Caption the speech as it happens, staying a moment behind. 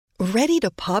Ready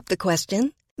to pop the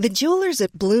question? The jewelers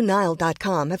at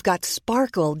BlueNile.com have got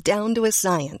sparkle down to a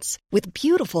science with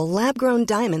beautiful lab-grown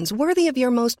diamonds worthy of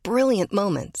your most brilliant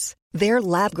moments. Their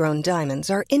lab-grown diamonds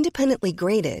are independently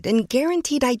graded and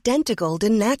guaranteed identical to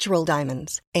natural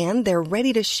diamonds, and they're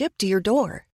ready to ship to your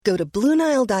door. Go to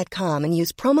BlueNile.com and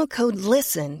use promo code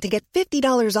LISTEN to get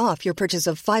 $50 off your purchase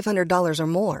of $500 or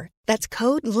more. That's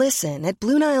code LISTEN at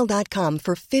BlueNile.com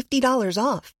for $50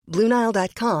 off.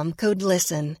 BlueNile.com, code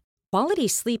LISTEN. Quality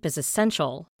sleep is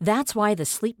essential. That's why the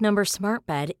Sleep Number Smart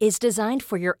Bed is designed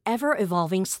for your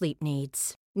ever-evolving sleep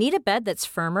needs. Need a bed that's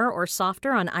firmer or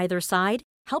softer on either side?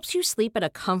 Helps you sleep at a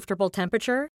comfortable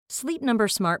temperature? Sleep Number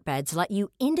Smart Beds let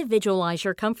you individualize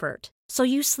your comfort, so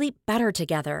you sleep better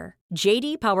together.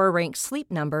 J.D. Power ranks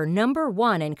Sleep Number number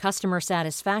 1 in customer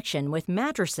satisfaction with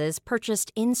mattresses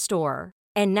purchased in-store.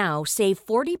 And now, save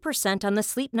 40% on the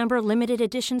Sleep Number Limited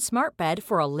Edition Smart Bed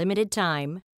for a limited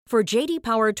time. For J.D.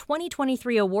 Power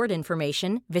 2023 award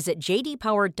information, visit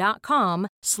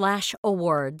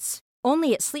jdpower.com/awards.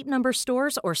 Only at Sleep Number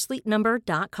stores or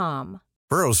sleepnumber.com.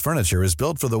 Burrow's furniture is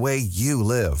built for the way you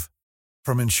live.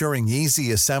 From ensuring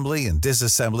easy assembly and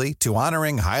disassembly to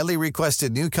honoring highly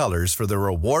requested new colors for their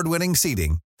award-winning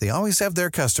seating, they always have their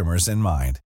customers in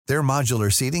mind. Their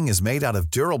modular seating is made out of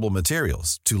durable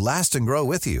materials to last and grow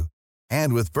with you.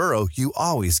 And with Burrow, you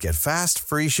always get fast,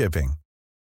 free shipping.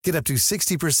 Get up to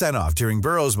 60% off during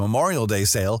Burrow's Memorial Day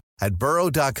sale at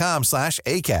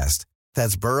burrow.com/ACAST.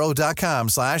 That's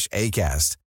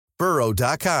burrow.com/ACAST.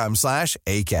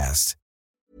 burrow.com/ACAST.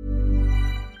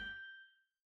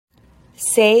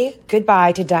 Say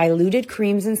goodbye to diluted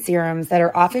creams and serums that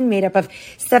are often made up of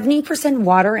 70%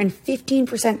 water and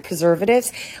 15%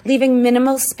 preservatives, leaving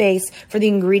minimal space for the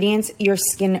ingredients your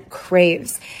skin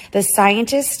craves. The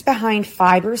scientists behind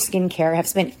Fiber Skincare have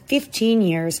spent 15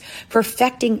 years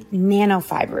perfecting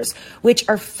nanofibers, which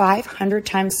are 500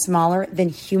 times smaller than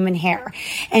human hair.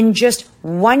 And just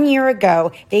 1 year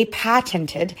ago, they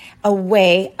patented a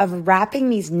way of wrapping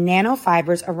these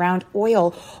nanofibers around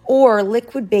oil or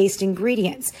liquid-based ingredients.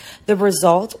 The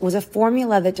result was a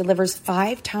formula that delivers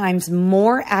 5 times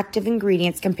more active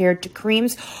ingredients compared to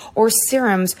creams or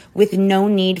serums with no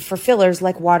need for fillers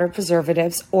like water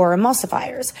preservatives or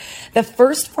emulsifiers. The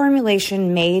first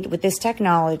formulation made with this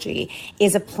technology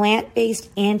is a plant-based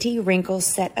anti-wrinkle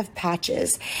set of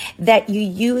patches that you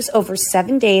use over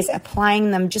 7 days,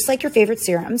 applying them just like your favorite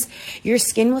serums. Your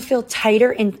skin will feel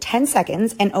tighter in 10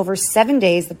 seconds, and over 7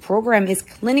 days, the program is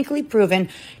clinically proven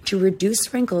to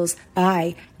reduce wrinkles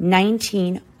by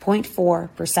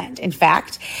 19.4%. In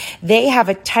fact, they have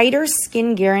a tighter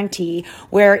skin guarantee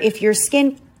where if your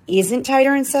skin isn't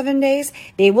tighter in 7 days,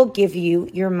 they will give you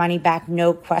your money back,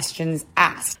 no questions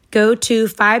asked. Go to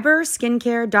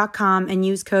fiberskincare.com and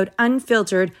use code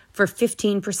UNFILTERED for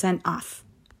 15% off.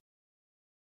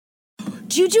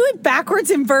 Do you do it backwards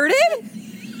inverted?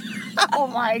 Oh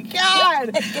my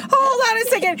God. Hold on a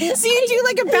second. So you do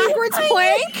like a backwards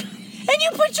plank? And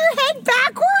you put your head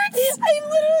backwards? I'm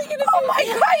literally going to Oh my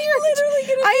God, you're literally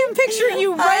going to I am picturing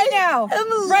you right now.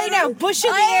 Right now. Bush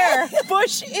in the air.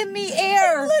 Bush in the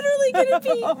air. I'm literally going to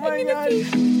be. Oh my God.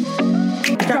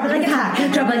 Drop it like it's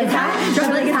hot. Drop it like it's hot. Drop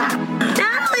it like it's hot.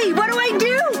 Natalie, what do I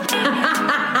do?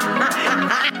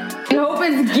 I hope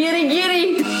it's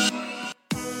giddy.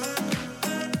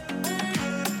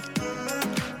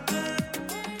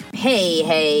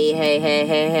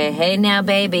 Hey now,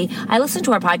 baby. I listen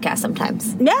to our podcast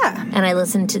sometimes. Yeah. And I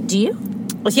listen to, do you?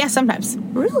 Well, yeah, sometimes.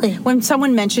 Really? When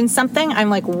someone mentions something,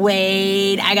 I'm like,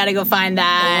 wait, I gotta go find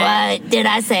that. What did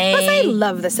I say? Because I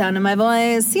love the sound of my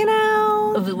voice, you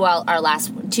know? Well, our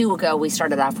last 2 ago, we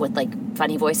started off with, like,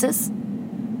 funny voices.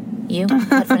 You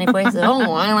had funny voices?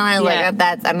 Oh, I was like,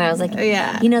 that's, and I was like,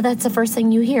 yeah. You know, that's the first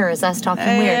thing you hear is us talking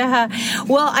weird. Yeah.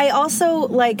 Well, I also,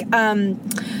 like,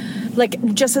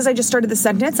 just as I just started the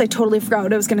sentence, I totally forgot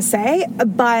what I was going to say.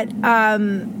 But,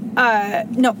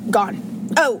 no, gone.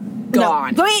 Oh,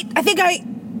 gone. No. Wait, I think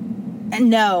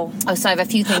no. Oh, so I have a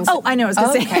few things. Oh, I know what I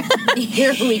was going to say. Okay.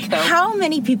 Here we go. How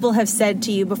many people have said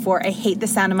to you before, I hate the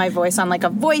sound of my voice on like a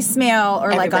voicemail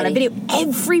or like on a video?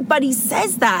 Everybody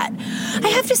says that. I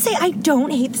have to say, I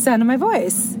don't hate the sound of my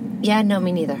voice. Yeah, no,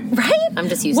 me neither. Right? I'm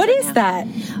just used to it. What is that?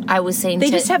 I was saying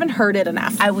they just haven't heard it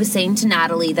enough. I was saying to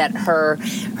Natalie that her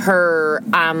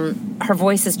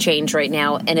voice has changed right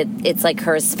now, and it's like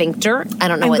her sphincter. I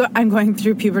don't know I'm going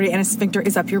through puberty, and a sphincter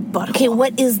is up your butt. Okay,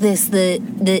 what is this? The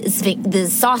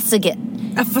esophagus.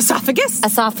 Esophagus.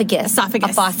 Esophagus.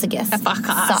 Esophagus. Esophagus.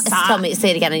 Esophagus. Tell me.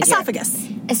 Say it again. Esophagus.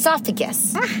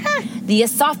 esophagus. The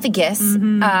esophagus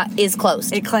is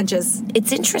closed. It clenches.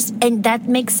 It's interesting, and that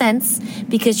makes sense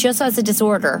because she also has a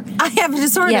disorder. I have a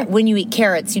disorder. Yeah, when you eat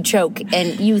carrots, you choke,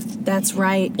 and That's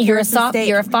right. your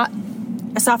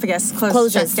esophagus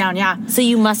closes shuts down. Yeah. So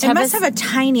you must have have a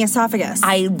tiny esophagus.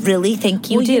 I really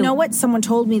think you do. You know what? Someone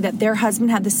told me that their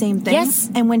husband had the same thing. Yes.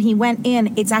 And when he went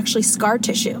in, it's actually scar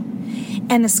tissue.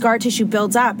 And the scar tissue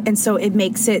builds up, and so it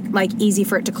makes it like easy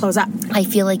for it to close up. I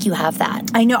feel like you have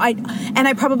that. I know.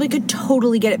 I probably could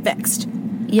totally get it fixed.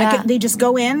 Yeah. They just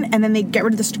go in, and then they get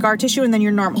rid of the scar tissue, and then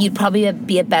you're normal. You'd probably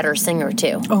be a better singer,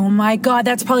 too. Oh, my God.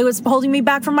 That's probably what's holding me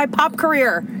back from my pop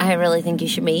career. I really think you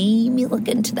should maybe look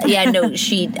into that. Yeah, no,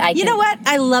 You know what?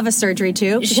 I love a surgery,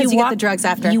 too, because you get the drugs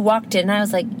after. You walked in, and I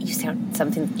was like, you sound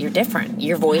something, you're different.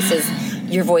 Your voice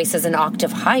is an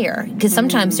octave higher. Because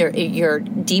sometimes you're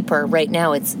deeper. Right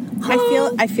now, it's...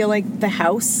 I feel like the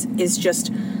house is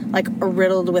just... like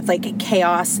riddled with like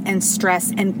chaos and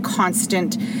stress and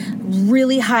constant,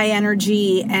 really high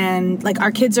energy, and like our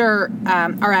kids are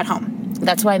at home.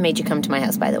 That's why I made you come to my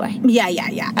house, by the way.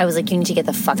 Yeah. I was like, you need to get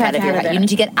the fuck out of your house. You need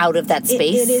to get out of that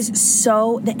space. It is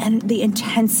so, the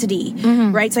intensity,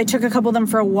 right? So I took a couple of them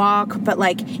for a walk, but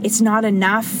like, it's not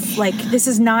enough. Like, this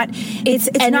is not,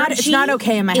 it's not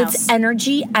okay in my house. It's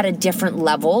energy at a different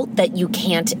level that you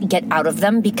can't get out of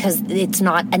them because it's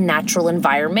not a natural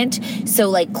environment.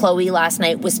 So like Chloe last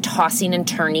night was tossing and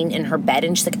turning in her bed,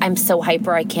 and she's like, I'm so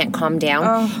hyper, I can't calm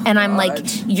down. And I'm like,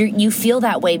 you feel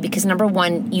that way because number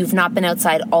one, you've not been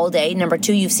outside all day. Number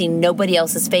two, you've seen nobody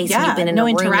else's face. Yeah, and you've been in no a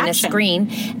room and a interaction. screen.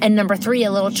 And number three,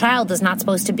 a little child is not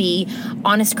supposed to be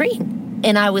on a screen.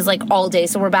 And I was like all day.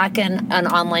 So we're back in an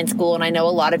online school, and I know a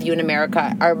lot of you in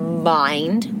America are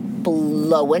mind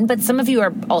blowing, but some of you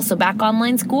are also back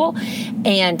online school.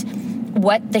 And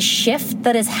what the shift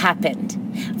that has happened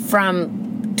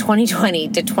from 2020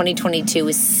 to 2022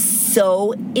 is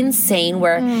so insane,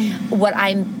 where what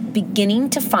I'm beginning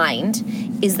to find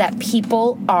is that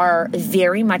people are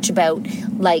very much about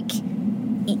like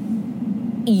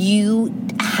you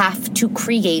have to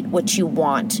create what you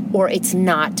want or it's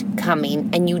not coming,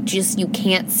 and you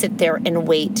can't sit there and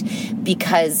wait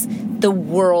because the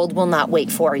world will not wait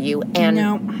for you. And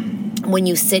no. When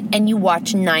you sit and you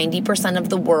watch 90% of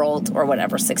the world, or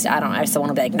whatever, 60, I don't know, I still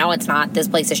want to be like, no, it's not, this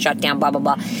place is shut down, blah, blah,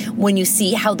 blah. When you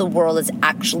see how the world is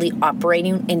actually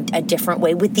operating in a different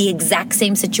way with the exact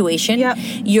same situation,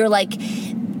 you're like,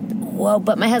 whoa,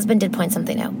 but my husband did point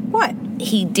something out. What?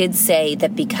 He did say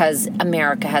that because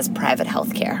America has private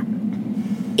health care,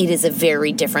 it is a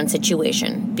very different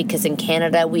situation because in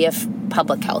Canada we have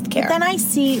public health care. Then I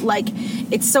see, like,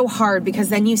 it's so hard because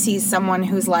then you see someone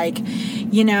who's like,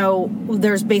 you know,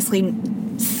 there's basically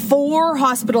 4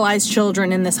 hospitalized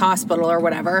children in this hospital or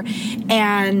whatever,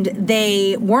 and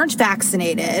they weren't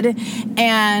vaccinated,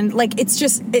 and like it's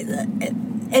just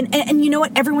and you know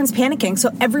what, everyone's panicking, so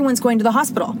everyone's going to the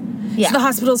hospital. Yeah. So the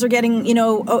hospitals are getting,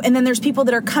 and then there's people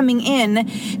that are coming in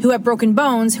who have broken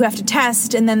bones, who have to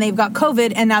test, and then they've got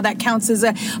COVID, and now that counts as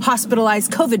a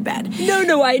hospitalized COVID bed.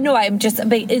 No, I know. I'm just,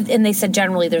 and they said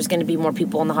generally there's going to be more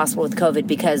people in the hospital with COVID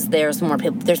because there's more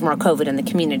COVID in the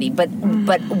community, but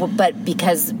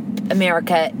because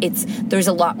America, there's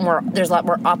a lot more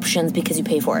options because you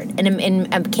pay for it, and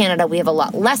in Canada we have a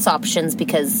lot less options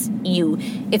because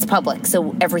it's public.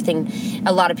 So everything,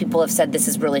 a lot of people have said this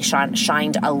has really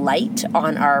shined a light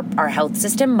on our health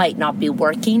system, might not be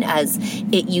working as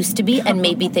it used to be, and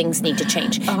maybe things need to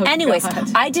change. Anyways,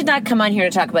 God. I did not come on here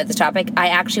to talk about this topic. I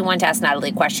actually want to ask Natalie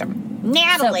a question.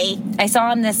 Natalie, so I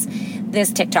saw on this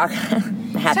TikTok.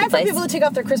 It's time for people to take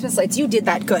off their Christmas lights. You did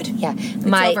that. Good. Yeah. It's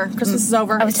over. Christmas is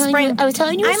over. I was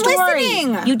telling you a story.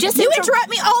 I'm listening. You interrupt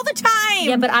me all the time.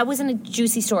 Yeah, but I was in a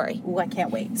juicy story. Ooh, I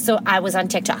can't wait. So I was on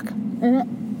TikTok.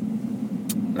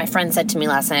 My friend said to me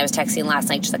last night, I was texting last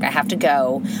night, she's like, I have to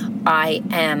go. I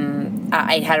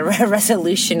had a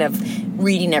resolution of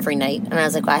reading every night. And I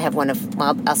was like, well, I have one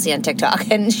I'll see on TikTok.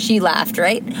 And she laughed,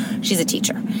 right? She's a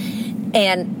teacher.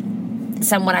 And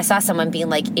when I saw someone being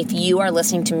like, if you are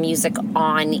listening to music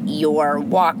on your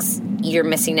walks, you're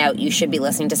missing out. You should be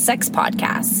listening to sex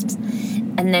podcasts.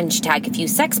 And then she tagged a few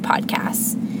sex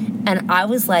podcasts. And I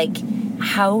was like,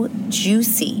 how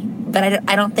juicy. But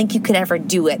I don't think you could ever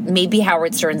do it. Maybe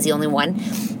Howard Stern's the only one.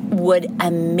 Would a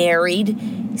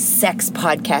married sex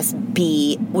podcast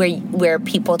be where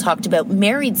people talked about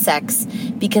married sex?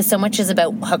 Because so much is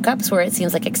about hookups, where it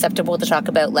seems like acceptable to talk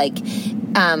about like...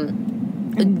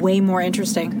 way more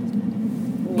interesting.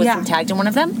 was tagged in one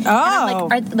of them. And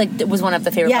I'm like, it was one of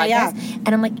the favorite podcasts. Yeah. And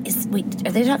I'm like,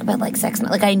 are they talking about like sex?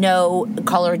 Like, I know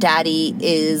Call Her Daddy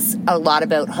is a lot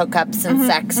about hookups and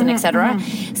sex and etc.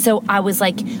 So I was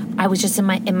just in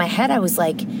my head, I was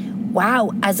like,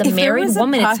 wow, as a married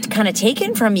woman, it's kind of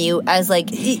taken from you as like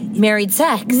married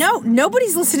sex. No,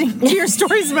 nobody's listening to your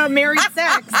stories about married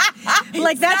sex.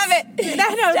 Like that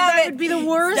would be the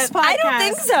worst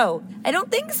podcast. I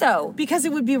don't think so. Because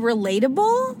it would be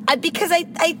relatable? Because I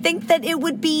think that it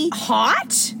would be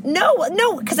hot? No,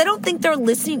 because I don't think they're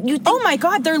listening. Oh my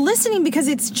God, they're listening because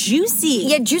it's juicy.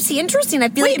 Yeah, juicy, interesting. I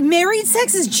feel like married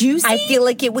sex is juicy? I feel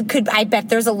like I bet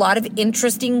there's a lot of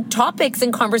interesting topics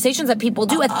and conversations that people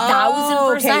do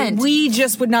 1,000%. Okay. We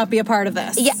just would not be a part of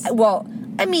this. Yeah, well,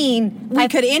 I mean, we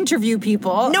could interview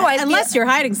people. No, unless you're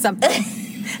hiding something.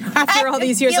 After all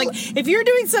these years, like if you're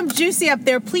doing some juicy up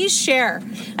there, please share.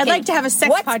 I'd like to have a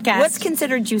sex podcast. What's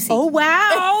considered juicy? Oh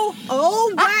wow!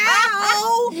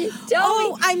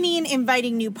 I mean,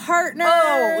 inviting new partners.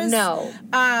 Oh no!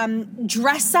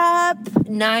 Dress up.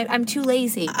 No, I'm too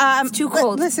lazy. It's too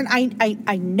cold. Listen,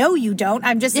 I know you don't.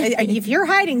 I'm just if you're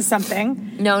hiding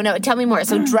something. No. Tell me more.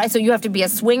 So you have to be a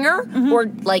swinger or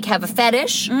like have a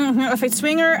fetish. If it's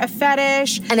swinger, a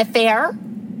fetish, an affair.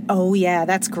 Oh yeah,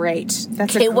 that's great.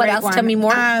 That's a great what else? one. Tell me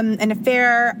more. An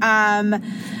affair,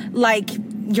 like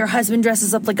your husband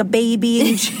dresses up like a baby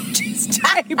and changes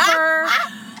diaper.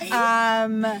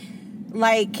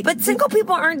 But single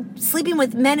people aren't sleeping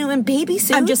with men who in baby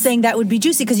suits. I'm just saying that would be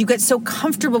juicy because you get so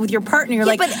comfortable with your partner. You're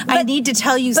I need to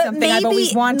tell you something I've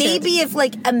always wanted. Maybe if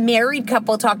like a married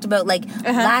couple talked about like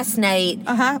last night,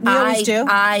 we always do.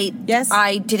 I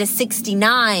did a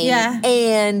 69,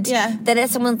 and then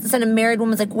someone said a married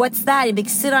woman's like, "What's that?" He'd be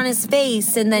like, sit on his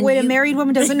face, and then a married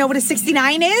woman doesn't know what a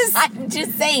 69 is. I'm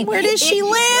just saying. Where does she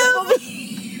live?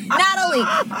 Natalie,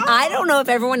 I don't know if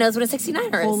everyone knows what a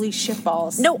 69er is. Holy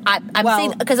shitballs. No, I'm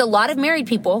saying because a lot of married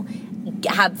people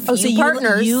have few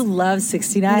partners. You love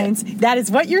 69s. Yeah. That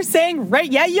is what you're saying, right?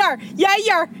 Yeah, you are.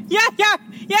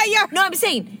 No, I'm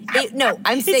saying.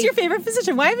 It's your favorite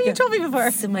position. Why haven't you told me before?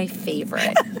 It's my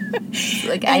favorite.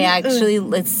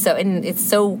 It's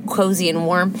so cozy and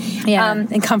warm. Yeah,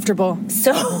 and comfortable.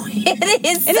 So it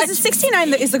is. And is a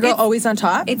 69, is the girl always on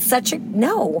top? It's such a,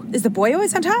 no. Is the boy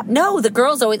always on top? No, the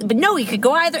girl's always, but no, you could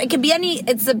go either. It could be any,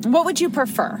 what would you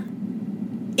prefer?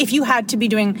 If you had to be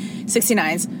doing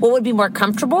 69s. What would be more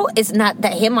comfortable is not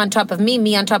that him on top of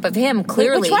me on top of him,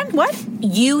 clearly. Which one? What?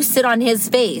 You sit on his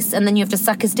face, and then you have to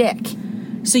suck his dick.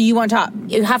 So you on top?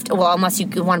 You have to, well, unless you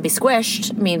want to be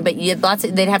squished. I mean, but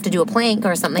they'd have to do a plank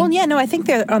or something. Well, yeah, no, I think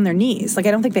they're on their knees. Like,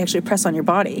 I don't think they actually press on your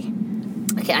body.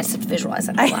 Okay, I just have to visualize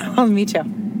that. Oh, me too.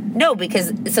 No,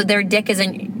 because, so their dick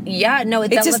isn't,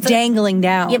 it's just dangling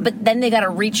down. Yeah, but then they got to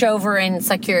reach over and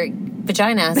suck your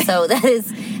vagina. So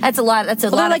that's a lot. That's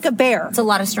a lot. Like a bear. It's a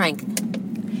lot of strength.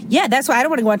 Yeah, that's why I don't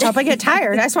want to go on top. I get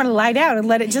tired. I just want to lie down and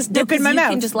let it just dip in my mouth.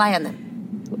 You can just lie on them.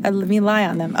 Let me lie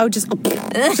on them. Oh, just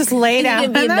lay down.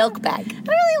 You can be a milk bag. I don't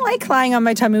really like lying on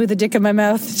my tummy with a dick in my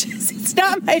mouth. It's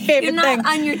not my favorite thing. You're not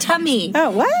on your tummy.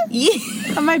 Oh, what?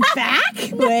 Yeah. On my back?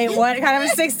 Wait, what kind of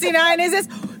a 69 is this?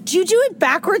 Do you do it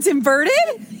backwards inverted?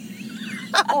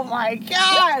 Oh my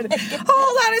God.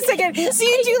 Hold on a second. So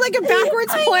you do like a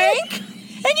backwards plank?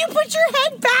 And you put your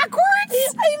head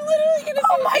backwards? I'm literally going to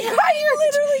Oh my God, you're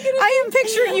literally going to I am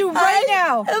picturing you right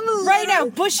now. Right now.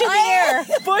 Bush in the air.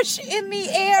 Bush in the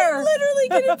air. I'm literally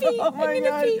going to pee. Oh my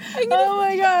God. Oh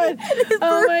my God.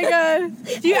 Oh my God.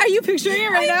 Are you picturing it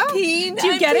right now? Peeing. Do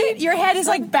you get it? Your head is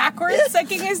like backwards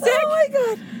sucking his dick? Oh my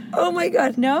God. Oh my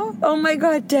God. No? Oh my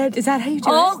God, Dad. Is that how you do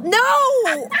it?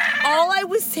 No! All I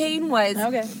was saying was...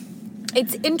 Okay.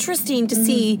 It's interesting to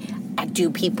see, do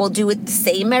people do it the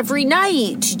same every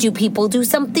night? Do people do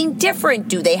something different?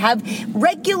 Do they have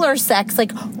regular sex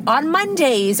like on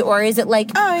Mondays? Or is it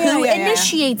like, who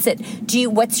initiates it?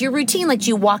 What's your routine? Like, do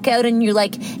you walk out and you're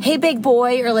like, hey, big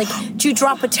boy? Or like, do you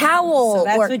drop a towel? So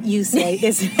that's what you say,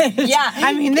 isn't it? Yeah.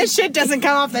 I mean, this shit doesn't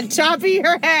come off the top of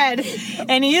your head.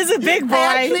 And he is a big boy.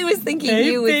 I actually was thinking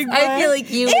big boy. I feel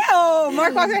like you. Ew,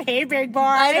 Mark walks like, hey, big boy.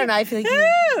 I don't know. I feel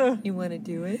like you want to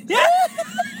do it. Yeah.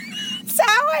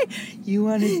 You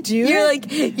want to do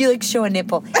it? You like show a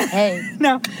nipple. Hey.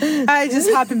 No. I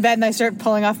just hop in bed and I start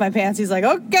pulling off my pants. He's like,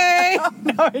 okay.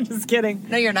 No, I'm just kidding.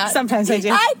 No, you're not. Sometimes I do.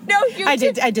 I know you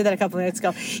did. I did that a couple minutes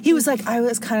ago. He was like, I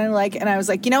was kind of like, and I was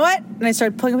like, you know what? And I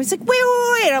started pulling him. He's like,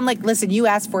 wait. And I'm like, listen, you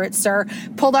asked for it, sir.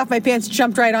 Pulled off my pants,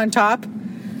 jumped right on top.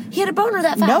 He had a boner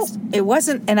that fast. Nope, it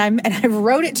wasn't. And I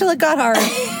rode it till it got hard.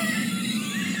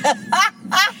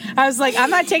 I was like, I'm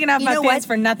not taking off my pants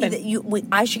for nothing.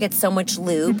 I should get so much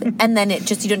lube, and then it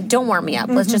just, don't warm me up.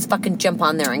 Let's just fucking jump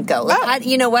on there and go. Like,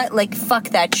 you know what? Like, fuck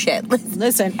that shit.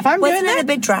 Listen, if I'm wasn't doing it a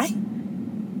bit dry?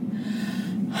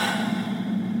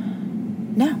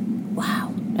 No.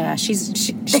 Wow. Yeah, she's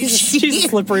a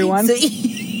slippery one. So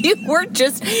you were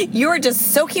just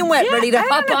soaking wet, ready to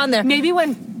hop on there. Maybe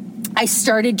when I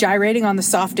started gyrating on the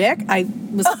soft dick, I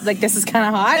was like, this is kind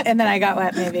of hot, and then I got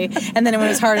wet maybe. And then when it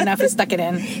was hard enough, I stuck it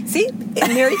in. See?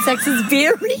 Married sex is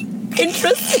very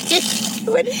interesting.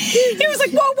 He was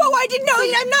like, whoa, I didn't know.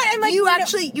 I'm not. I'm like,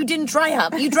 you didn't dry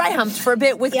hump. You dry humped for a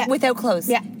bit without clothes.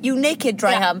 Yeah. You naked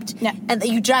dry humped. Yeah. And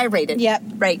you gyrated. Yeah.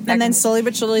 Right. And then slowly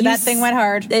but surely that thing went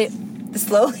hard.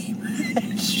 Slowly.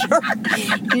 Sure.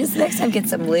 You just next time get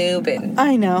some lube and.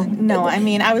 I know. No, I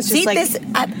mean, I was just like.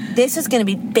 This is going to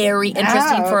be very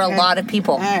interesting for a lot of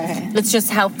people. Right. It's just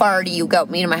how far do you go?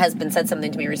 Me and my husband said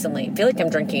something to me recently. I feel like I'm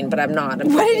drinking, but I'm not.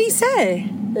 What did he say?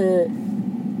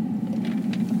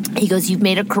 He goes, you've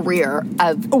made a career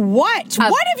of... What?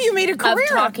 What have you made a career of?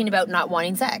 Talking about not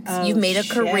wanting sex. You've made a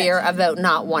career about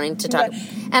not wanting to talk.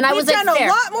 And I was like, done a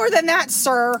lot more than that,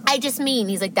 sir. I just mean,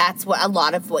 he's like, that's what a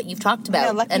lot of what you've talked about.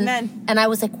 Yeah, lucky men. And I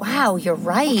was like, wow, you're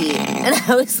right. And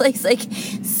I was like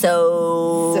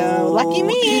so lucky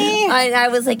me. I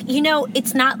was like,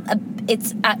 it's not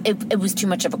it was too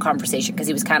much of a conversation because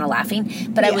he was kind of laughing,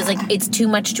 but I was like, it's too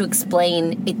much to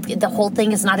explain. The whole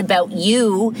thing is not about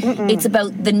you. It's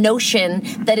about the notion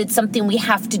that it's something we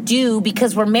have to do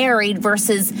because we're married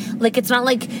versus like, it's not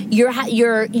like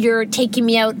you're taking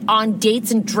me out on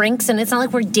dates and drinks, and it's not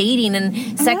like we're dating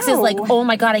and sex is like, oh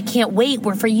my God, I can't wait.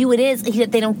 Where for you it is.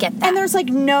 They don't get that. And there's like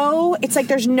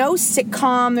there's no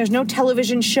sitcom, there's no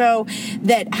television show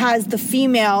that has the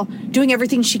female doing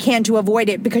everything she can to avoid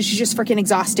it because she's just freaking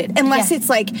exhausted. Unless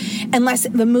unless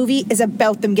the movie is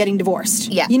about them getting divorced.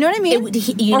 Yeah. You know what I mean?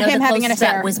 Or him having an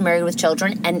affair. Was Married with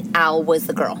Children, and Al was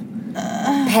the girl.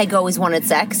 Peg always wanted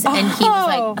sex, and he was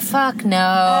like, fuck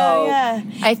no. Yeah.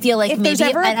 I feel like I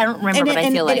don't remember, but I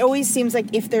feel like it always seems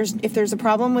like if there's a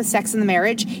problem with sex in the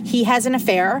marriage, he has an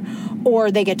affair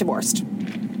or they get divorced.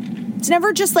 It's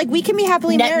never just like we can be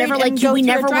happily married and go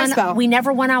through a dry spell. We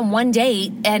never went on one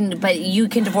date, but you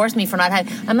can divorce me for not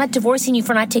having. I'm not divorcing you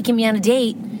for not taking me on a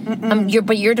date.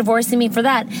 But you're divorcing me for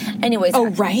that. Anyways. Oh,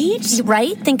 right?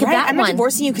 Right? Think of that I'm not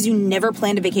divorcing you because you never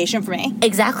planned a vacation for me.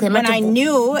 Exactly. I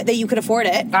knew that you could afford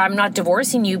it. I'm not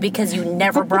divorcing you because you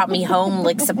never brought me home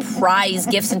like surprise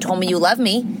gifts and told me you love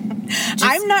me.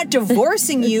 I'm not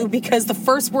divorcing you because the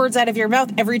first words out of your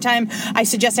mouth every time I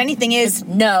suggest anything is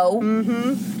no.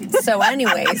 Mm-hmm. So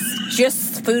anyways,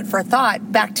 just food for thought.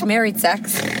 Back to married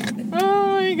sex.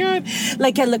 Oh my God.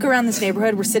 Like I look around this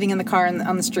neighborhood, we're sitting in the car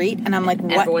on the street, and I'm like,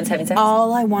 what? Everyone's having sex?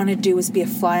 All I want to do is be a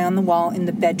fly on the wall in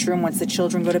the bedroom once the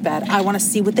children go to bed. I want to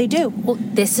see what they do. Well,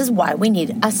 this is why we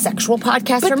need a sexual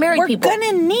podcast for married people. We're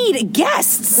going to need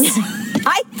guests.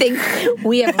 I think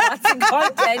we have lots of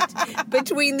content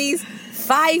between these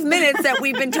 5 minutes that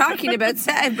we've been talking about.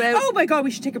 Oh my God,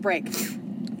 we should take a break.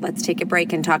 Let's take a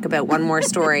break and talk about one more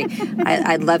story.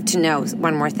 I'd love to know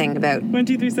one more thing about 1,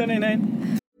 2, 3, 7, 8,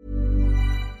 9.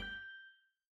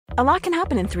 A lot can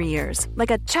happen in 3 years,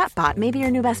 like a chatbot may be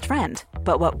your new best friend.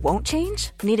 But what won't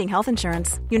change? Needing health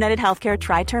insurance. United Healthcare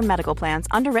Tri-Term Medical Plans,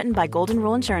 underwritten by Golden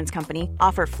Rule Insurance Company,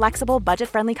 offer flexible,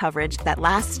 budget-friendly coverage that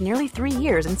lasts nearly 3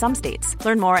 years in some states.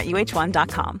 Learn more at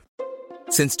uh1.com.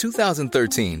 Since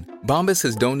 2013, Bombas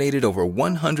has donated over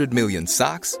 100 million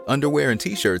socks, underwear, and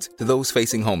T-shirts to those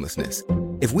facing homelessness.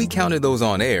 If we counted those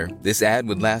on air, this ad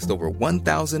would last over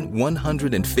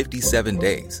 1,157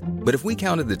 days. But if we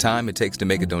counted the time it takes to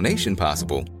make a donation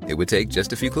possible, it would take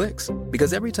just a few clicks.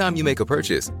 Because every time you make a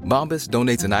purchase, Bombas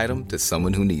donates an item to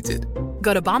someone who needs it.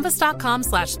 Go to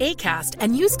bombas.com/ACAST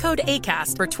and use code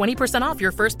ACAST for 20% off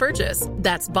your first purchase.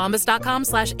 That's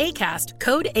bombas.com/ACAST,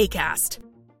 code ACAST.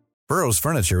 Burrow's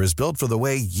furniture is built for the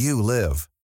way you live.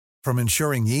 From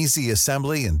ensuring easy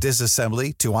assembly and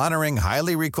disassembly to honoring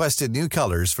highly requested new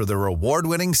colors for their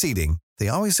award-winning seating, they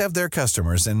always have their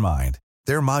customers in mind.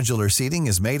 Their modular seating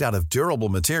is made out of durable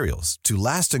materials to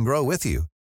last and grow with you.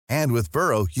 And with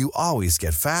Burrow, you always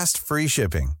get fast, free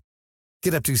shipping.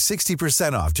 Get up to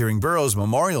 60% off during Burrow's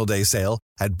Memorial Day sale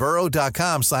at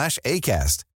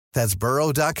burrow.com/ACAST. That's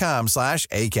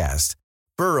burrow.com/ACAST.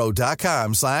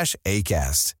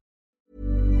 burrow.com/ACAST.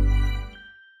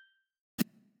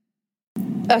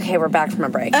 Okay, we're back from a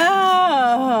break. Oh.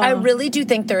 I really do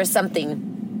think there is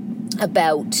something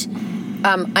about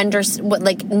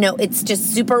it's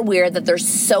just super weird that there's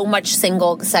so much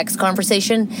single sex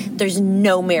conversation. There's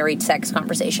no married sex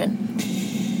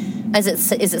conversation. Is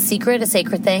it secret, a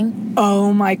sacred thing?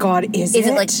 Oh my God, is it? Is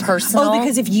it like personal? Oh,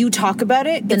 because if you talk about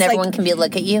it, then it's everyone like, can be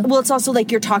look at you. Well, it's also like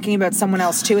you're talking about someone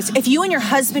else too. If you and your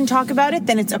husband talk about it,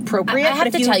 then it's appropriate. I have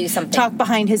but to if tell you something. Talk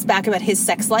behind his back about his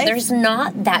sex life. There's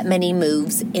not that many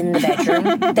moves in the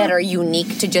bedroom that are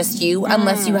unique to just you,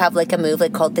 unless you have like a move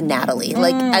like called the Natalie.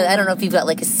 Like I don't know if you've got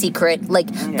like a secret, like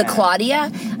the Claudia.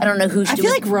 I don't know who. I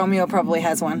feel like Romeo probably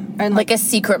has one, and like a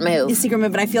secret move. A secret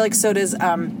move, and I feel like so does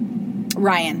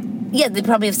Ryan. Yeah, they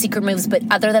probably have secret moves, but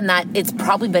other than that, it's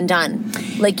probably been done.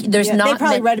 Like, there's not... They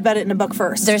probably read about it in a book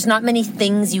first. There's not many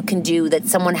things you can do that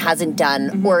someone hasn't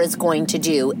done or is going to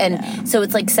do. And so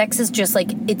it's like sex is just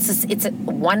like, it's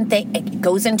one thing. It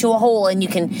goes into a hole and you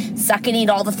can suck and eat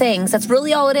all the things. That's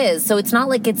really all it is. So it's not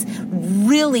like it's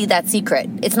really that secret.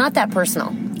 It's not that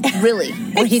personal. Really,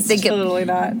 when you think totally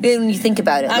not. When you think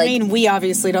about it, I mean, we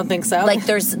obviously don't think so. Like,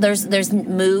 there's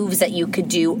moves that you could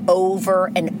do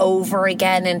over and over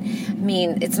again, and I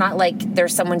mean, it's not like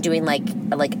there's someone doing like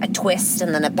a twist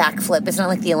and then a backflip. It's not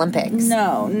like the Olympics.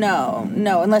 No.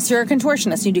 Unless you're a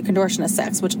contortionist, you do contortionist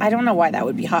sex, which I don't know why that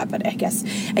would be hot, but I guess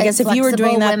if you were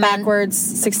doing that backwards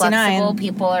 69, flexible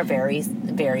people are very,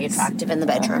 very attractive in the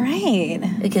bedroom, right?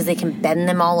 Because they can bend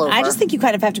them all over. I just think you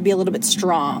kind of have to be a little bit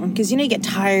strong because you get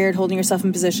tired holding yourself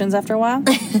in positions after a while.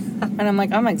 And I'm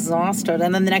like, I'm exhausted.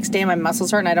 And then the next day my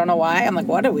muscles hurt and I don't know why. I'm like,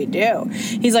 what do we do?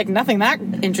 He's like, nothing that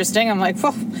interesting. I'm like,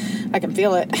 well, I can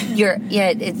feel it.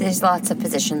 There's lots of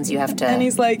positions you have to. And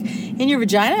he's like, in your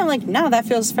vagina? I'm like, no, that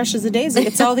feels fresh as a daisy.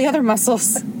 It's all the other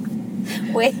muscles.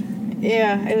 Wait.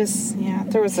 Yeah, it was. Yeah,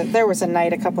 there was a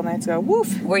night a couple nights ago.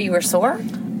 Woof. Where you were sore?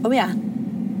 Oh yeah.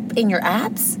 In your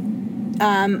abs?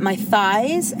 My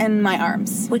thighs and my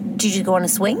arms. Did you go on a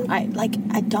swing? Did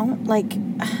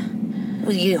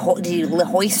you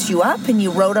hoist you up and you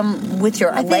rode them with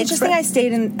your legs? I just think I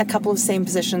stayed in a couple of same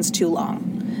positions too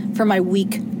long for my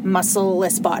weak,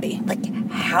 muscle-less body. Like,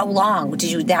 how long?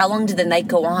 How long did the night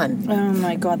go on? Oh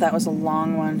my God, that was a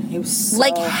long one. It was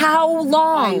like, how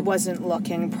long? I wasn't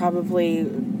looking. Probably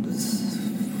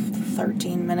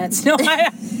 13 minutes. No,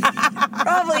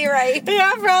 probably right.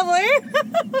 Yeah, probably.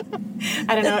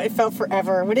 I don't know. It felt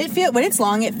forever. When it's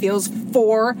long, it feels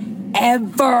forever.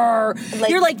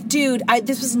 You're like, dude,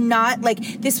 this was not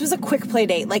like, this was a quick play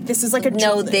date. Like, this is like a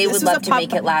no. They would love to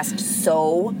make it last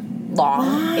so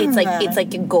long. It's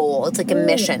like a goal. It's like a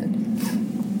mission.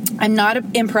 I'm not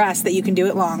impressed that you can do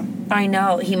it long. I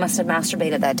know. He must have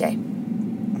masturbated that day.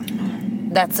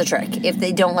 That's the trick. If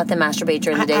they don't let them masturbate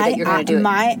during the day, that you're going to do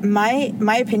it.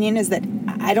 My opinion is that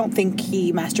I don't think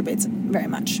he masturbates very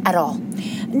much at all.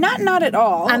 Not at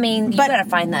all. I mean, you got to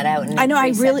find that out. I know. I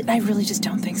really just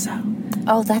don't think so.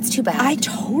 Oh, that's too bad. I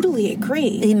totally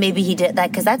agree. Maybe he did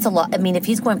that because that's a lot. I mean, if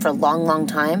he's going for a long, long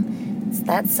time,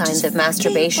 that's signs of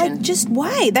masturbation. Just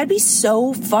why? That'd be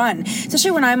so fun, especially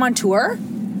when I'm on tour.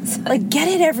 Like, get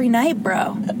it every night,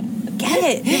 bro. Get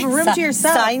it. You have a room to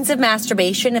yourself. Signs of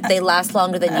masturbation, if they last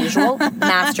longer than usual,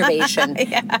 masturbation.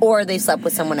 Yeah. Or they slept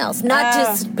with someone else. Not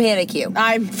just panic you.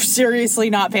 I'm seriously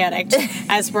not panicked,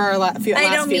 as per our last few podcasts.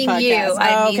 I don't mean you.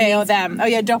 Them. Oh,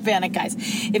 yeah, don't panic, guys.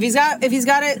 If he's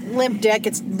got a limp dick,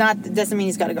 it doesn't mean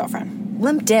he's got a girlfriend.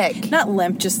 Limp dick? Not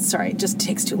limp, just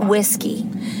takes too long. Whiskey.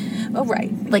 Oh,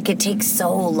 right. Like, it takes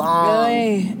so long.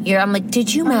 Really? I'm like,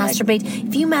 did you masturbate?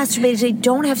 If you masturbated today,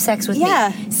 don't have sex with me.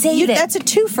 Save it. That's a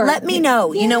twofer. Let me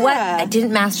know. Yeah. You know what? I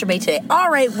didn't masturbate today. All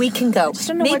right, we can go.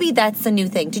 Maybe that's the new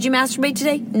thing. Did you masturbate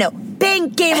today? No. Bang,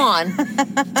 game on.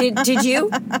 Did you? You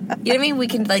know what I mean? We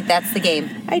can, that's the game.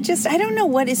 I don't know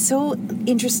what is so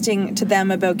interesting to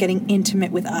them about getting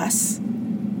intimate with us.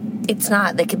 It's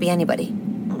not. They could be anybody.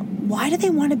 Why do they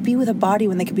want to be with a body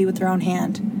when they could be with their own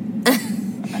hand?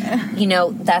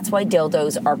 That's why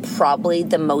dildos are probably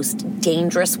the most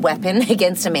dangerous weapon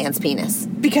against a man's penis.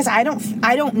 Because I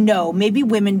don't know. Maybe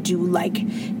women do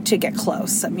like to get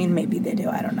close. I mean, maybe they do.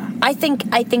 I don't know. I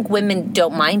think women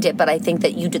don't mind it, but I think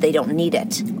that they don't need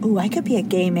it. Ooh, I could be a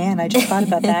gay man. I just thought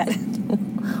about that.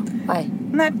 Why?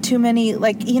 Not too many, you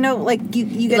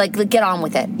get... get on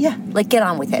with it. Yeah. Get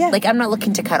on with it. Yeah. I'm not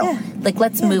looking to cuddle. Yeah.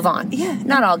 Let's move on. Yeah.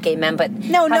 Not all gay men, but...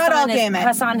 No, not all gay men.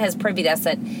 Hassan has privied us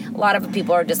that a lot of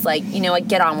people are just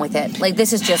get on with it.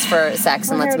 This is just for sex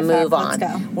and let's move on.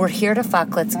 Let's go. We're here to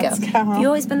fuck, let's go. Have you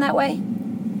always been that way?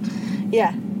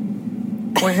 Yeah.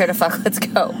 We're here to fuck, let's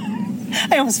go.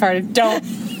 I almost farted. Don't.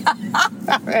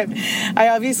 I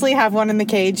obviously have one in the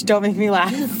cage. Don't make me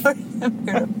laugh.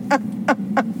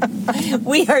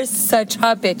 We are such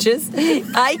hot bitches.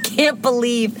 I can't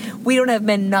believe we don't have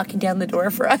men knocking down the door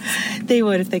for us. They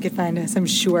would if they could find us. I'm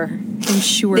sure.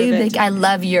 They'd be like, I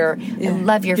love your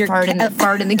fart in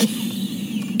the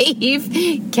cage.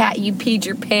 Dave, Kat, you peed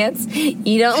your pants.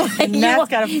 You don't like... And Matt's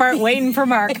got a fart waiting for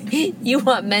Mark. You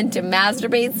want men to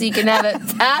masturbate so you can have it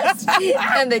fast.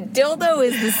 And the dildo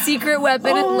is the secret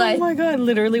weapon in life. Oh my God.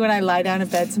 Literally, when I lie down in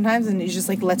bed sometimes and it just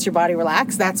like lets your body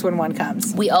relax, that's when one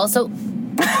comes. We also...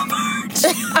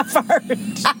 A fart.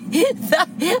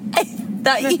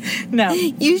 No.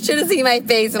 You should have seen my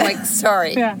face. I'm like,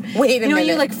 sorry. Yeah. Wait a minute. When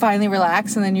you like finally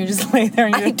relax and then you just lay there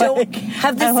and you're I don't like,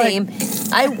 have the same.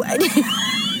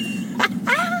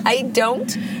 I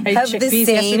don't I have ate the chickpeas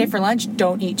same. yesterday for lunch.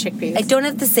 Don't eat chickpeas. I don't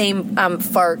have the same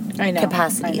fart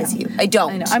capacity as you. I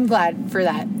don't. I know. I'm glad for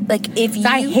that. Like if you,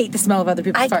 I hate the smell of other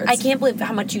people's farts. I can't believe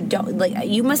how much you don't. Like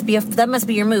you must be that must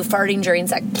be your move, farting during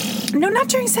sex. No, not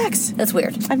during sex. That's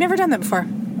weird. I've never done that before.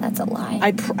 That's a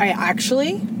lie.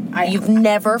 You've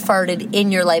never farted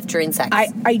in your life during sex.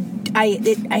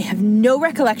 I have no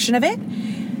recollection of it,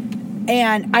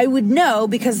 and I would know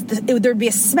because there'd be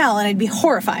a smell and I'd be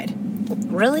horrified.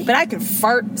 Really? But I could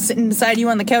fart sitting beside you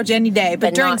on the couch any day.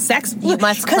 But during sex, you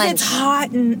must because clench. it's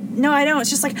hot and no, I don't. It's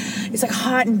just like it's like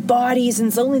hot and bodies, and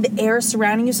it's only the air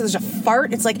surrounding you. So there's a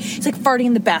fart. It's like farting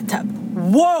in the bathtub.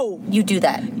 Whoa! You do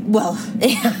that? Well,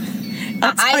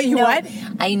 I'll tell you what.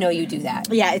 I know you do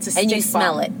that. Yeah, it's a and you stink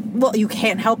smell bomb. it. Well, you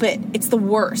can't help it. It's the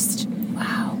worst.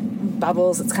 Wow.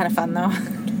 Bubbles. It's kind of fun though.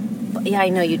 Yeah, I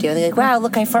know you do. They're like, wow,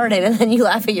 look, I farted, and then you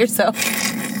laugh at yourself.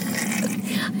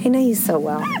 I know you so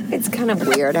well. It's kind of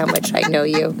weird how much I know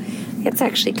you. It's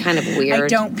actually kind of weird. I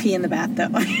don't pee in the bath, though,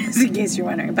 in case you're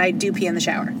wondering. But I do pee in the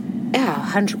shower. Yeah,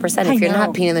 100%. If you're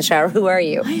not peeing in the shower, who are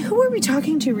you? Who were we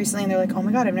talking to recently? And they're like, oh,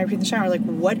 my God, I've never peed in the shower. Like,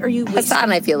 what are you wasting?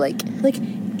 Hassan, I feel like.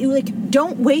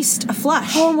 Don't waste a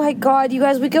flush. Oh, my God. You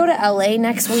guys, we go to L.A.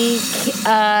 next week.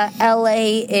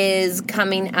 L.A. is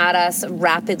coming at us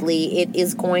rapidly. It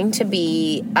is going to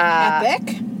be...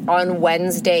 epic? On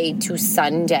Wednesday to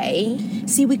Sunday.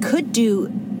 See, we could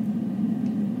do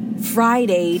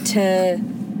Friday to...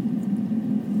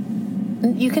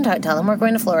 You can tell them we're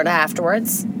going to Florida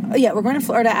afterwards. Oh, yeah, we're going to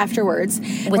Florida afterwards.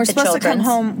 We're supposed to come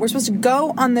home. We're supposed to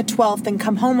go on the 12th and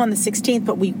come home on the 16th,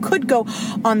 but we could go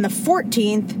on the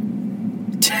 14th.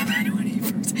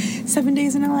 7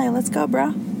 days in LA. Let's go,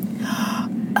 bro.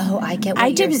 Oh, I get what I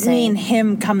you're didn't saying.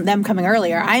 mean them coming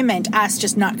earlier. I meant us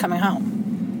just not coming home.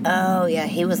 Oh, yeah.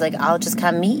 He was like, I'll just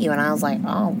come meet you. And I was like,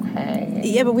 okay.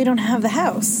 Yeah, but we don't have the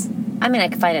house. I mean, I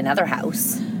could find another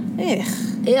house. Ugh.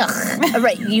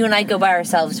 Right. You and I go by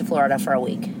ourselves to Florida for a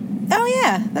week. Oh,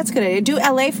 yeah. That's a good idea. Do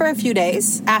LA for a few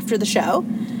days after the show.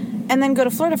 And then go to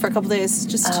Florida for a couple days.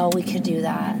 Oh, we could do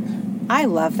that. I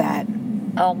love that.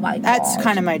 Oh, my God. That's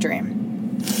kind of my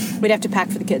dream. We'd have to pack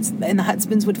for the kids. And the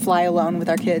husbands would fly alone with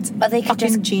our kids. But they could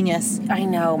Fucking genius. I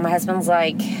know. My husband's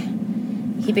like...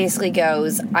 He basically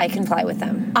goes, I can fly with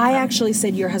them. I actually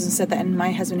said, your husband said that, and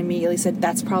my husband immediately said,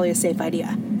 that's probably a safe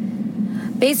idea.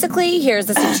 Basically, here's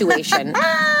the situation.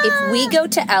 If we go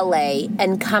to LA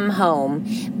and come home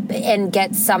and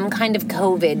get some kind of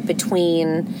COVID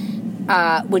between,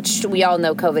 which we all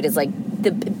know COVID is like,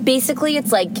 basically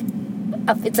it's like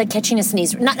catching a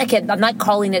sneeze. I'm not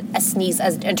calling it a sneeze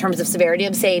in terms of severity.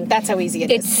 I'm saying that's how easy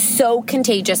it is. It's so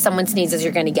contagious. Someone sneezes,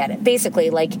 you're going to get it. Basically,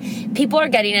 like people are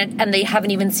getting it and they haven't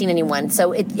even seen anyone.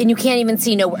 So and you can't even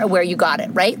see where you got it,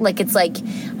 right? Like it's like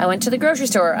I went to the grocery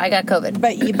store, I got COVID.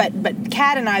 But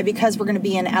Kat and I, because we're going to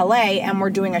be in LA and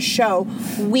we're doing a show,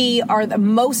 we are the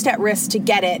most at risk to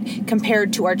get it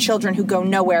compared to our children who go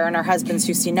nowhere and our husbands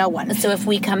who see no one. So if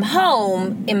we come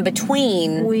home in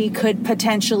between, we could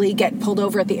potentially get pulled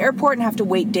over at the airport and have to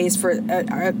wait days for a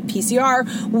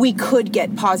PCR. We could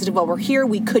get positive while we're here.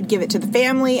 We could give it to the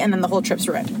family, and then the whole trip's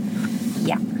ruined.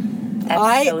 Yeah,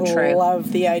 that's so true. I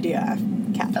love the idea,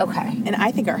 Kat. Okay. And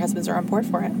I think our husbands are on board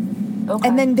for it. Okay.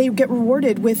 And then they get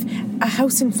rewarded with a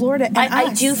house in Florida. And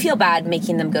I do feel bad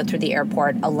making them go through the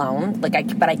airport alone. But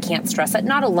I can't stress it.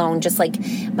 Not alone. Just like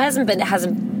my husband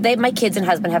hasn't. My kids and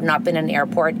husband have not been in an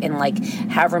airport in like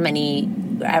however many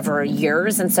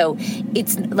years, and so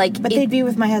it's like. But they'd be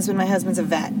with my husband. My husband's a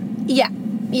vet. Yeah.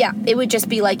 It would just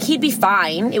be like he'd be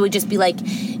fine. It would just be like.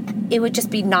 It would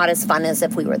just be not as fun as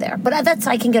if we were there. But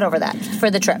I can get over that for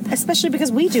the trip. Especially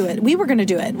because we do it. We were going to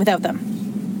do it without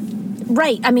them.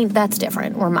 Right. I mean, that's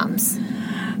different. We're moms.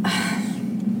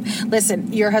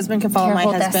 Listen, your husband can follow my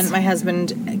husband. This. My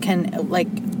husband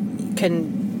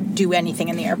can do anything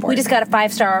in the airport. We just got a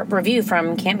 5-star review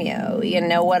from Cameo. You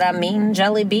know what I mean,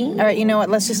 Jelly Bean? All right, you know what?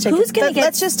 Let's just take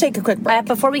let's just take a quick break.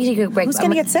 Before we take a quick break. Who's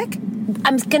going to get sick?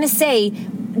 I'm going to say,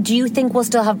 do you think we'll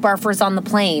still have barfers on the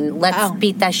plane? Let's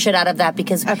beat that shit out of that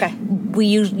because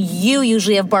you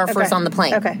usually have barfers on the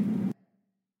plane. Okay.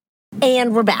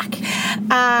 And we're back.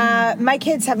 My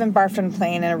kids haven't barfed on a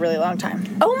plane in a really long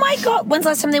time. Oh my God. When's the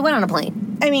last time they went on a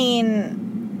plane? I mean,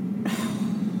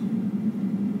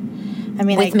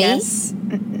 With me? guess.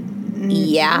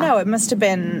 Yeah. No, it must have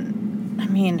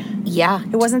been, Yeah.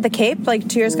 it wasn't the Cape like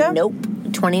 2 years ago? Nope.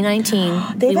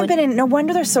 2019. They haven't been in, no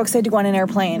wonder they're so excited to go on an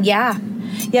airplane. Yeah.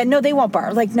 Yeah, no, they won't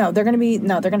bar. Like, no, they're going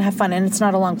to have fun. And it's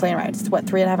not a long plane ride. It's what,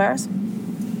 3.5 hours?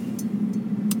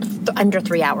 Under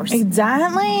 3 hours.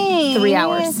 Exactly. 3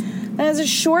 hours. And it's a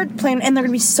short plane, and they're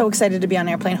going to be so excited to be on an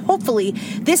airplane. Hopefully,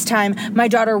 this time, my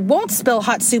daughter won't spill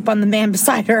hot soup on the man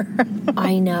beside her.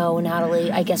 I know,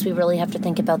 Natalie. I guess we really have to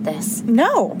think about this.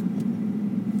 No.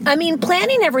 I mean,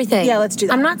 planning everything. Yeah, let's do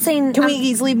that. I'm not saying... Can we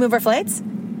easily move our flights?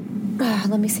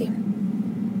 Let me see.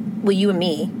 Well, you and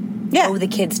me. Yeah. Oh, the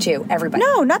kids too. Everybody.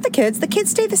 No, not the kids. The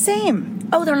kids stay the same.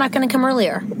 Oh, they're not going to come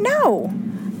earlier. No.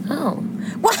 Oh.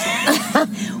 What?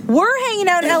 We're hanging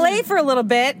out in LA for a little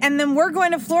bit, and then we're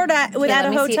going to Florida at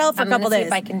a hotel for a couple days. I'm going to see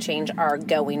if I can change our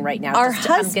going right now. Our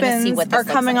husbands are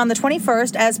coming on the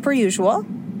 21st as per usual.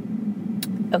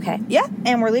 Okay. Yeah,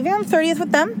 and we're leaving on the 30th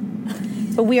with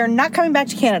them, but we are not coming back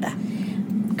to Canada.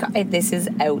 God, this is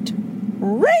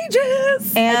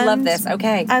outrageous. And I love this.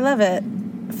 Okay. I love it.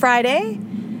 Friday,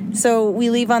 so we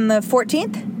leave on the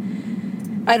 14th.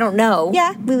 I don't know.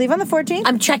 Yeah, we leave on the 14th.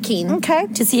 I'm checking. Okay.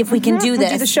 To see if we can do this.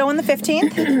 We'll do the show on the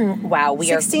 15th. Wow,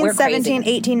 we're 17, crazy.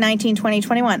 18, 19, 20,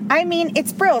 21. I mean,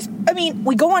 it's brills. I mean,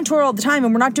 we go on tour all the time,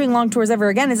 and we're not doing long tours ever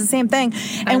again. It's the same thing.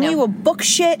 And we will book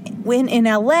shit in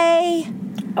LA.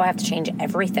 Oh, I have to change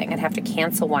everything. I'd have to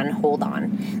cancel one. Hold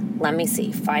on. Let me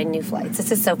see. Find new flights.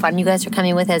 This is so fun. You guys are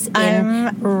coming with us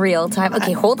in real time.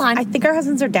 Okay, hold on. I think our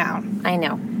husbands are down. I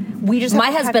know. We just my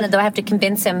husband, though, I have to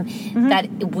convince him that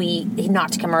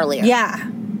not to come earlier. Yeah.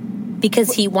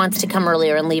 Because he wants to come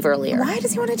earlier and leave earlier. Why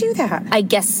does he want to do that? I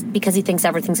guess because he thinks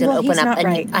everything's going to open up. Not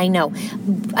right. I know.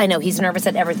 He's nervous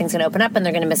that everything's going to open up and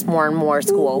they're going to miss more and more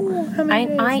school. Ooh, how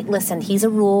many days? Listen. He's a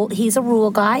rule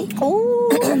guy. Oh.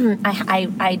 But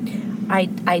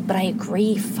I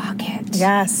agree. Fuck it.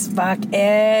 Yes, fuck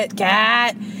it,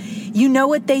 Kat. You know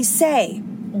what they say.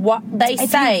 What they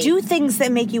say. If you do things that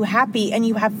make you happy and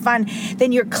you have fun,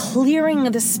 then you're clearing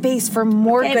the space for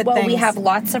more good things. We have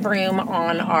lots of room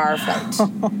on our flight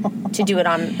to do it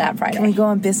on that Friday. Can we go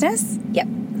on business? Yep.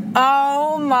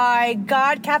 Oh my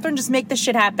God, Catherine, just make this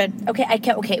shit happen. Okay.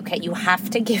 You have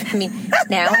to give me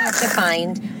now. I have to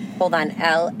find. Hold on,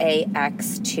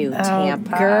 LAX to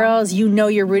Tampa. Girls, you know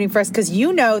you're rooting for us because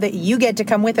you know that you get to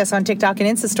come with us on TikTok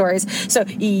and Insta stories. So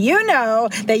you know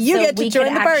that you get to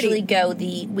join the party.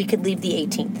 We could leave the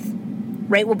 18th.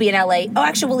 Right? We'll be in LA. Oh,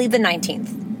 actually, we'll leave the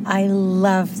 19th. I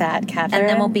love that, Catherine. And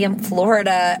then we'll be in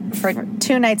Florida for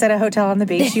 2 nights at a hotel on the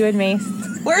beach, you and me.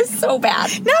 We're so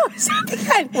bad. No, it's not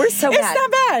bad. We're so bad. It's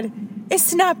not bad.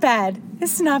 It's not bad.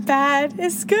 It's not bad.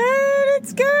 It's good.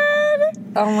 It's good.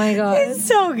 Oh, my God. It's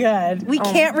so good. We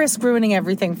can't risk ruining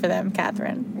everything for them,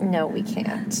 Catherine. No, we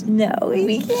can't. No,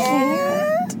 we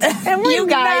can't. And we're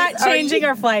not changing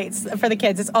our flights for the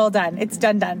kids. It's all done. It's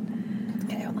done.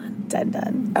 Okay, hold on.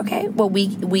 Done. Okay. Well,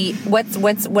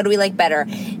 what do we like better?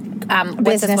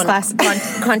 Business class.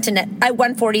 Continent.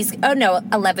 140s. Oh, no.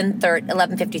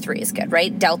 1153 is good,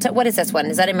 right? Delta. What is this one?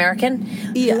 Is that American?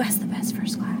 Yeah. Who has the best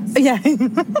first class? Yeah.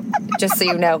 Just so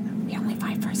you know, we only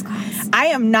fly first class. I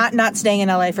am not staying in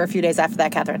LA for a few days after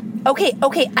that, Catherine. Okay.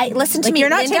 Listen to me. You're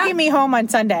not Linda, taking me home on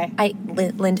Sunday.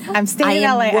 Linda, I'm staying in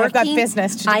LA. I've got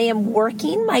business to do. I am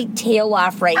working my tail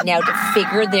off right now to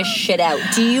figure this shit out.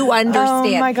 Do you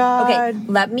understand? Oh my God.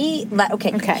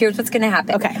 Okay. Okay. Here's what's going to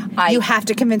happen. Okay. You have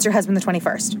to convince your husband the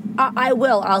 21st. I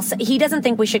will. I'll say he doesn't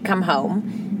think we should come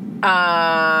home.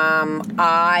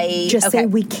 Say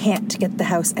we can't get the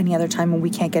house any other time when we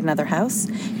can't get another house.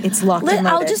 It's locked and loaded.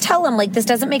 I'll just tell him, this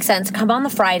doesn't make sense. Come on the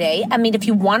Friday. I mean, if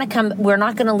you want to come, we're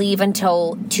not going to leave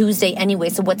until Tuesday anyway.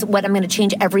 So what I'm going to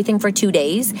change everything for 2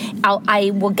 days.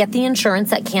 I will get the insurance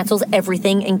that cancels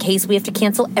everything in case we have to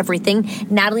cancel everything.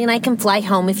 Natalie and I can fly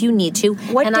home if you need to.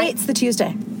 What date's the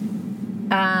Tuesday?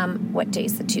 What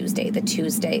day's the Tuesday? The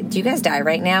Tuesday. Do you guys die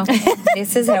right now?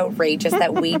 This is outrageous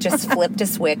that we just flipped a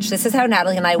switch. This is how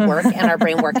Natalie and I work and our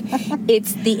brain work.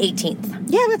 It's the 18th.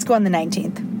 Yeah, let's go on the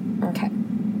 19th. Okay.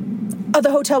 Oh,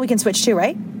 the hotel we can switch to,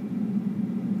 right?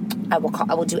 I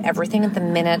will do everything at the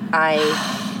minute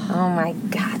oh my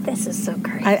God, this is so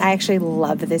great. I actually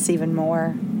love this even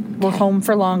more. We're home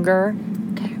for longer.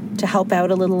 Okay. To help out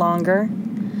a little longer.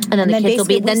 And then the kids will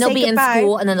be. Then they'll be in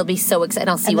school, and then they'll be so excited.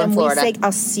 I'll see you in Florida.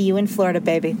 I'll see you in Florida,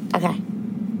 baby.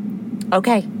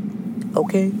 Okay.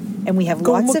 And we have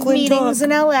lots of meetings in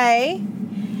LA.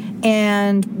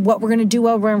 And what we're going to do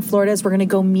while we're in Florida is we're going to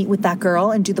go meet with that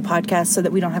girl and do the podcast so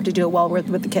that we don't have to do it while we're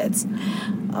with the kids.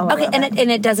 Oh, okay,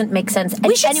 and it doesn't make sense.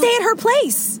 We should stay at her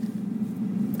place.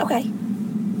 Okay.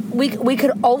 We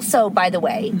could also, by the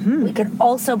way,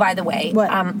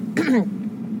 What?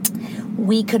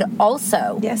 We could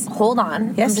also, Yes. Hold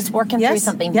on, Yes. I'm just working Yes. through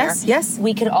something Yes. here. Yes.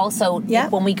 We could also, Yeah.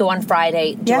 when we go on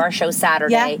Friday, do Yeah. our show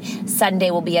Saturday. Yeah. Sunday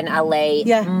will be in LA.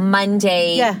 Yeah.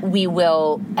 Monday, Yeah. we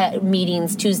will,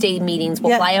 meetings, Tuesday meetings,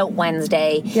 we'll Yeah. fly out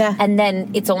Wednesday. Yeah. And then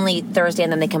it's only Thursday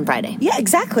and then they come Friday. Yeah,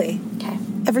 exactly. Okay.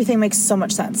 Everything makes so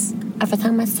much sense.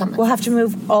 Everything makes so much We'll have to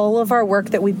move all of our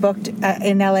work that we booked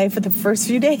in LA for the first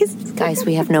few days. Guys,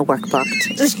 we have no work booked.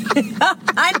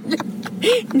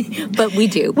 But we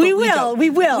do. We will. We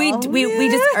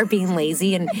just are being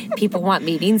lazy and people want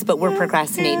meetings, but we're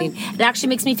procrastinating. It actually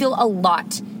makes me feel a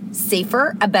lot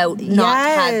safer about not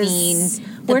having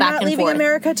the We're back not and leaving forth.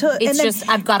 America till... It's and then- just,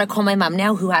 I've got to call my mom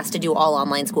now who has to do all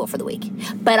online school for the week.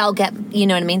 But I'll get, you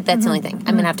know what I mean? That's the only thing.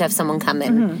 I'm going to have someone come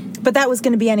in. But that was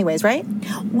going to be anyways, right?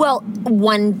 Well,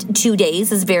 2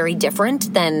 days is very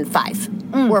different than 5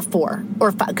 or 4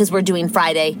 or 5 because we're doing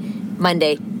Friday,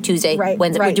 Monday, Tuesday, Right,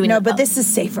 Wednesday. right. We're doing No, but this is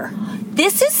safer.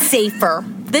 This is safer.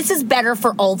 This is better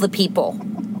for all the people.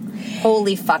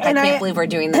 Holy fuck! And I I- can't believe we're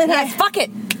doing this. and Yes, I- fuck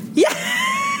it. Yeah.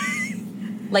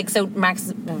 Like so,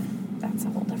 Max. That's a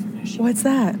whole different issue. What's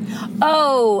that?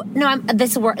 Oh no,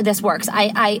 this works.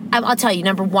 I'll tell you.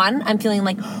 Number one, I'm feeling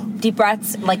like deep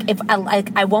breaths. Like if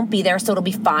I won't be there, so it'll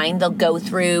be fine. They'll go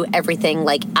through everything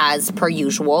like as per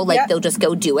usual. Like they'll just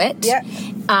go do it. Yeah.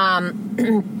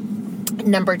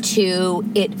 Number two,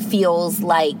 it feels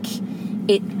like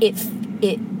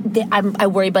I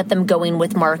worry about them going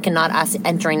with Mark and not us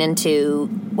entering into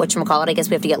whatchamacallit. I guess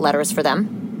we have to get letters for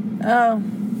them. Oh.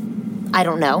 I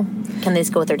don't know. Can they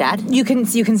just go with their dad? You can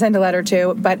send a letter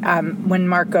too, but when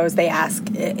Mark goes, they ask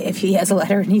if he has a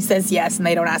letter, and he says yes, and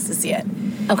they don't ask to see it.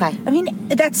 Okay. I mean,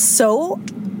 that's so,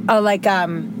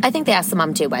 I think they asked the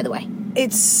mom too, by the way.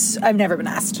 I've never been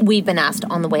asked. We've been asked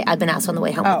on the way. I've been asked on the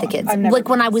way home with the kids. I've never Like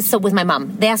when I was with my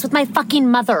mom. They asked with my fucking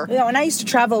mother. You know, and I used to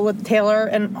travel with Taylor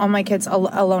and all my kids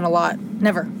alone a lot.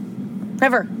 Never.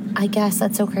 I guess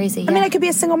that's so crazy. I mean, I could be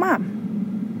a single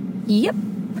mom. Yep.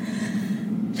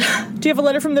 Do you have a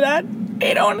letter from the dad?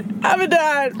 I don't have a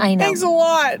dad. I know. Thanks a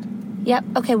lot. Yep.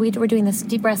 Okay, we're doing this.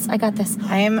 Deep breaths. I got this.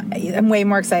 I'm way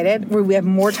more excited. We have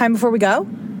more time before we go.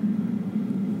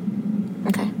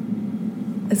 Okay.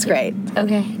 It's great.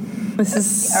 Okay. This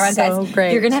is All right, so guys.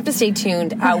 great. You're going to have to stay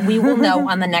tuned. We will know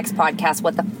on the next podcast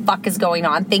what the fuck is going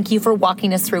on. Thank you for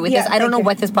walking us through with this. I don't know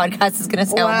what this podcast is going to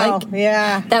sound like.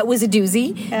 Yeah. That was a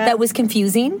doozy. Yeah. That was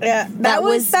confusing. Yeah. That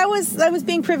was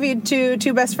being privy to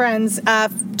two best friends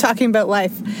talking about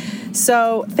life.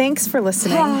 So thanks for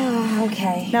listening.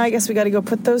 Okay. Now I guess we got to go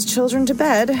put those children to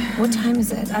bed. What time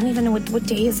is it? I don't even know what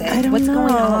day is it. I don't What's know.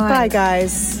 going on? Bye,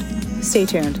 guys. Stay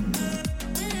tuned.